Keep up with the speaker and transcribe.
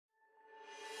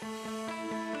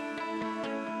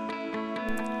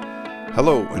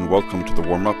Hello and welcome to the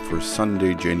warm-up for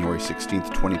Sunday, January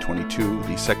 16th, 2022,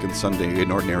 the second Sunday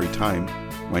in Ordinary Time.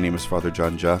 My name is Father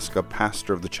John Jaska,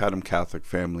 pastor of the Chatham Catholic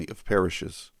family of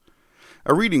parishes.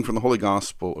 A reading from the Holy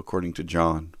Gospel according to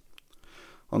John.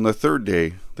 On the third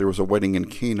day, there was a wedding in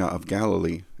Cana of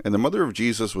Galilee, and the mother of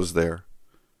Jesus was there.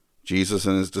 Jesus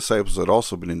and his disciples had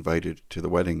also been invited to the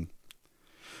wedding.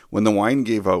 When the wine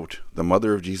gave out, the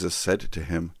mother of Jesus said to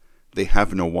him, "They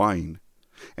have no wine."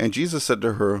 And Jesus said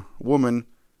to her, "Woman,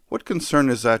 what concern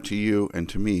is that to you and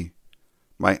to me?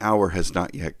 My hour has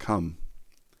not yet come."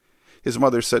 His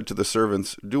mother said to the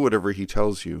servants, "Do whatever he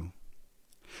tells you."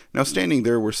 Now standing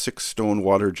there were 6 stone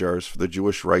water jars for the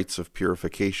Jewish rites of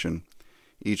purification,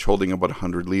 each holding about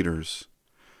 100 liters.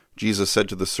 Jesus said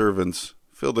to the servants,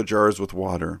 "Fill the jars with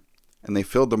water," and they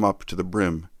filled them up to the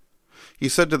brim. He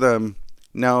said to them,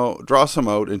 "Now draw some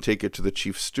out and take it to the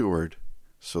chief steward."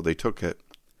 So they took it.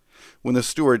 When the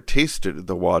steward tasted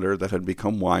the water that had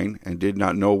become wine and did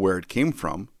not know where it came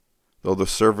from, though the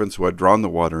servants who had drawn the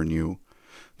water knew,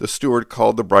 the steward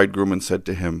called the bridegroom and said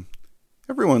to him,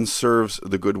 "Everyone serves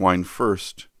the good wine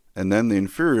first, and then the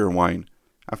inferior wine,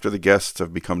 after the guests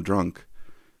have become drunk.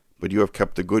 But you have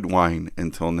kept the good wine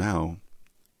until now."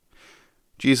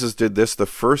 Jesus did this, the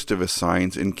first of his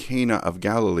signs, in Cana of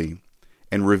Galilee,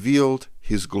 and revealed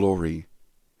his glory,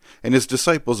 and his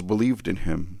disciples believed in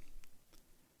him.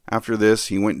 After this,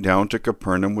 he went down to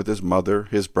Capernaum with his mother,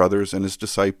 his brothers, and his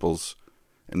disciples,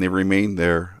 and they remained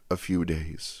there a few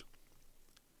days.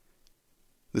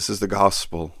 This is the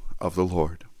gospel of the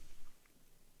Lord.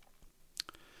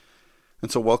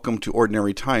 And so welcome to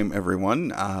Ordinary Time, everyone.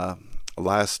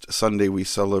 Last Sunday we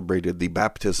celebrated the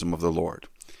baptism of the Lord,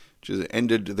 which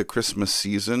ended the Christmas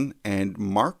season and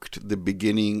marked the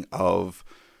beginning of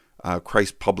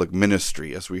Christ's public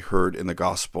ministry, as we heard in the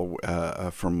Gospel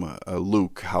from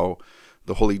Luke, how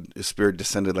the Holy Spirit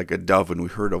descended like a dove, and we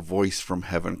heard a voice from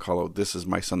heaven call out, "This is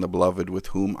my Son, the beloved, with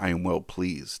whom I am well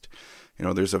pleased." You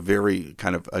know, there's a very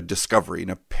kind of a discovery, an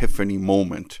epiphany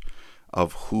moment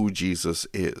of who Jesus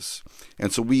is.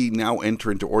 And so we now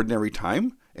enter into Ordinary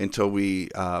Time until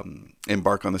we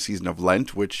embark on the season of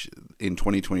Lent, which in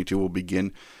 2022 will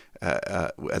begin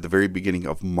at the very beginning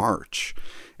of March.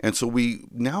 And so we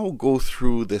now go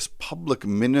through this public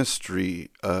ministry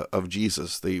of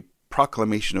Jesus, the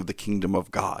proclamation of the kingdom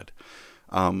of God,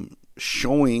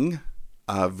 showing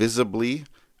visibly,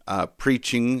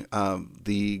 preaching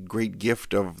the great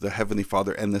gift of the Heavenly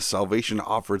Father and the salvation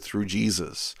offered through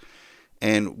Jesus.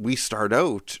 And we start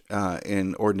out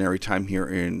in Ordinary Time here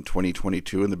in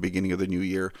 2022, in the beginning of the new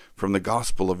year, from the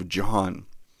Gospel of John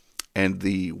and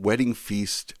the wedding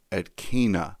feast at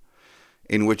Cana,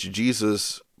 in which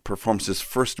Jesus performs his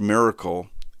first miracle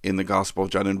in the Gospel of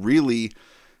John, and really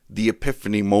the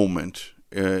epiphany moment,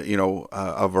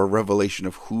 of a revelation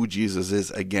of who Jesus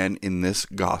is again in this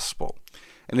Gospel.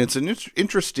 And it's an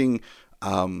interesting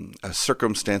a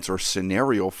circumstance or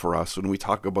scenario for us when we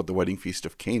talk about the wedding feast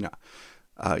of Cana.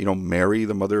 Mary,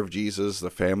 the mother of Jesus, the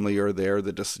family are there,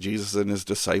 Jesus and his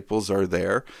disciples are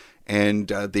there, and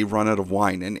they run out of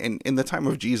wine. And in the time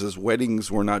of Jesus, weddings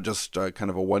were not just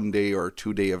kind of a 1-day or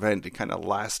 2-day event. It kind of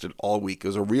lasted all week. It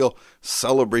was a real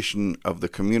celebration of the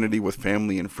community with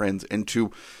family and friends. And to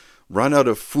run out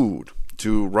of food,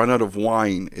 to run out of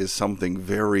wine is something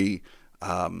very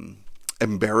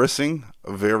embarrassing,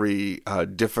 very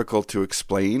difficult to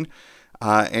explain.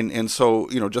 And so,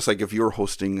 just like if you're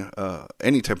hosting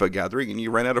any type of gathering and you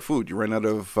ran out of food, you ran out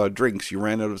of drinks, you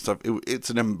ran out of stuff,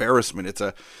 it's an embarrassment.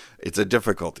 It's a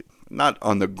difficulty. Not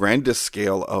on the grandest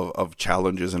scale of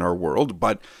challenges in our world,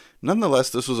 but nonetheless,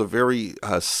 this was a very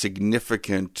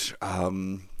significant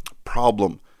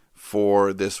problem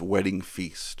for this wedding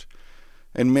feast.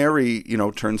 And Mary,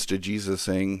 turns to Jesus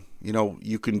saying,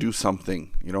 you can do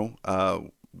something.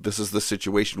 This is the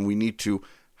situation. We need to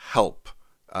help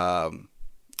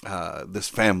this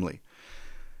family.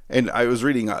 And I was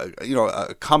reading,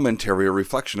 a commentary, a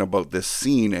reflection about this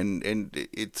scene, and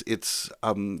it's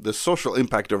the social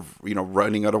impact of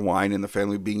running out of wine and the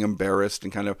family being embarrassed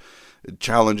and kind of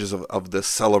challenges of the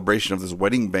celebration of this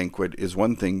wedding banquet is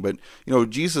one thing, but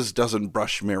Jesus doesn't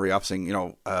brush Mary off, saying,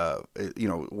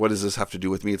 what does this have to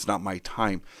do with me? It's not my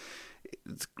time.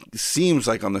 It seems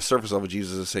like on the surface level,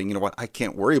 Jesus is saying, I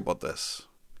can't worry about this.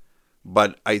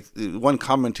 But one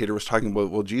commentator was talking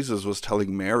about, Jesus was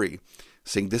telling Mary,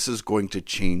 saying, this is going to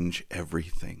change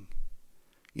everything.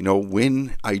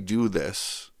 When I do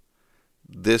this,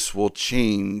 this will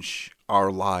change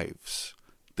our lives.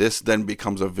 This then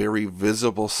becomes a very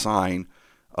visible sign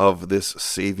of this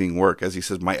saving work. As he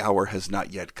says, my hour has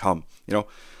not yet come.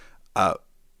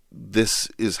 this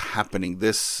is happening.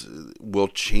 This will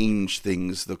change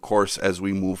things, the course as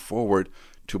we move forward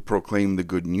to proclaim the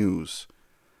good news.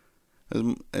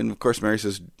 And of course, Mary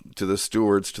says to the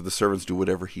stewards, to the servants, do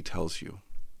whatever he tells you.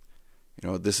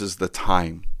 This is the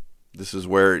time. This is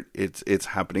where it's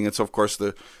happening. And so, of course,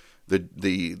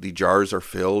 the jars are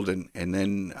filled, and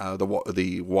then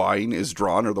the wine is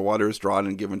drawn, or the water is drawn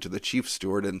and given to the chief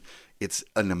steward, and it's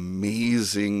an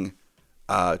amazing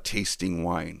tasting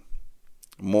wine,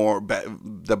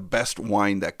 the best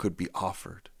wine that could be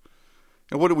offered.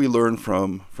 And what do we learn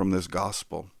from this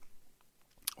gospel?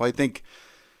 Well, I think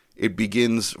it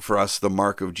begins for us the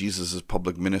mark of Jesus'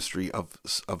 public ministry of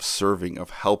serving, of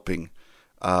helping,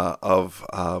 of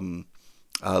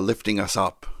lifting us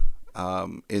up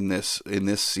in this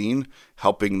scene,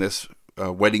 helping this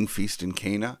wedding feast in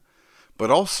Cana, but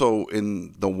also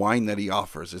in the wine that he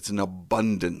offers. It's an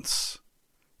abundance.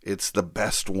 It's the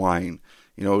best wine.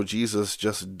 Jesus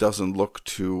just doesn't look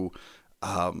to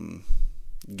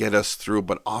get us through,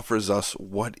 but offers us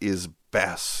what is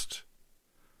best.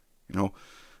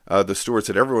 The steward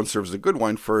said, everyone serves the good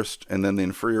wine first, and then the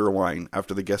inferior wine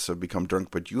after the guests have become drunk,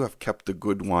 but you have kept the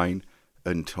good wine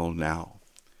until now.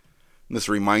 And this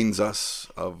reminds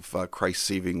us of Christ's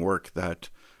saving work, that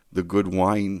the good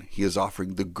wine he is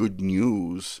offering, the good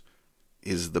news,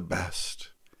 is the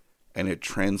best. And it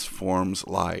transforms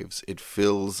lives. It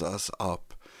fills us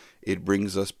up. It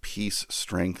brings us peace,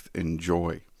 strength, and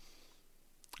joy.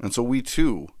 And so we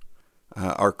too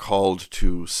are called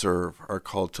to serve, are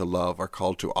called to love, are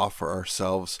called to offer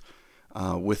ourselves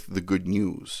with the good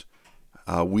news.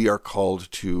 We are called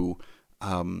to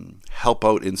help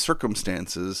out in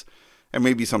circumstances, and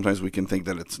maybe sometimes we can think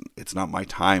that it's not my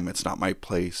time, it's not my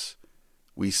place.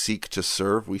 We seek to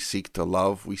serve, we seek to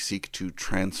love, we seek to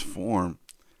transform,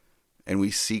 and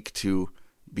we seek to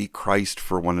be Christ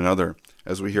for one another.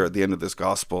 As we hear at the end of this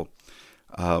gospel,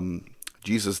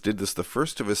 Jesus did this, the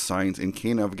first of his signs, in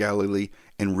Cana of Galilee,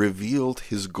 and revealed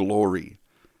his glory,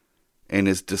 and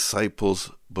his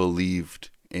disciples believed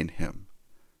in him.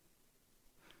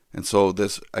 And so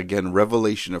this, again,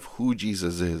 revelation of who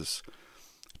Jesus is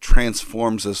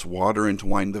transforms this water into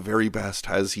wine, the very best,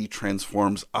 as he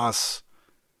transforms us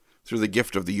through the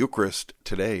gift of the Eucharist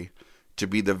today to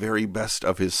be the very best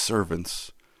of his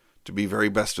servants, to be very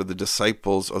best of the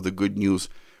disciples of the good news,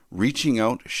 reaching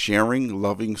out, sharing,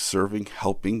 loving, serving,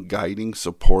 helping, guiding,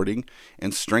 supporting,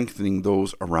 and strengthening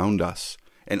those around us,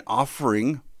 and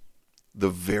offering the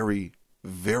very,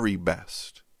 very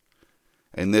best.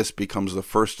 And this becomes the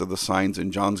first of the signs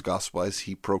in John's Gospel as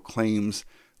he proclaims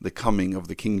the coming of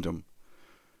the kingdom.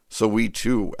 So we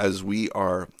too, as we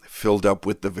are filled up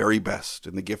with the very best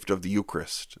in the gift of the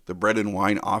Eucharist, the bread and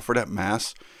wine offered at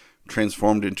Mass,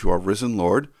 transformed into our risen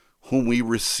Lord, whom we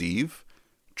receive,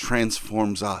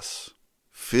 transforms us,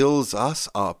 fills us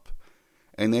up,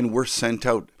 and then we're sent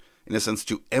out, in a sense,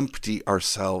 to empty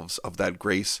ourselves of that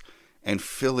grace and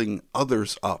filling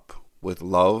others up with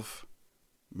love,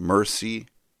 mercy,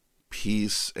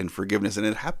 peace, and forgiveness. And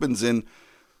it happens in,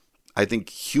 I think,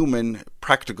 human,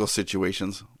 practical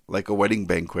situations, like a wedding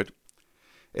banquet.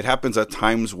 It happens at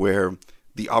times where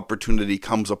the opportunity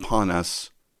comes upon us,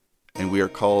 and we are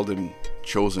called and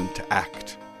chosen to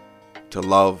act, to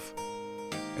love,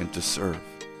 and to serve.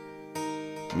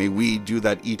 May we do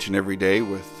that each and every day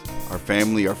with our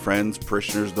family, our friends,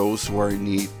 parishioners, those who are in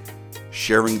need,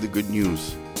 sharing the good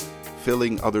news,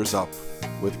 filling others up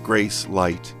with grace,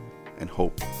 light, and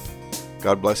hope.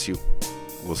 God bless you.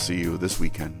 We'll see you this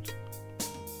weekend.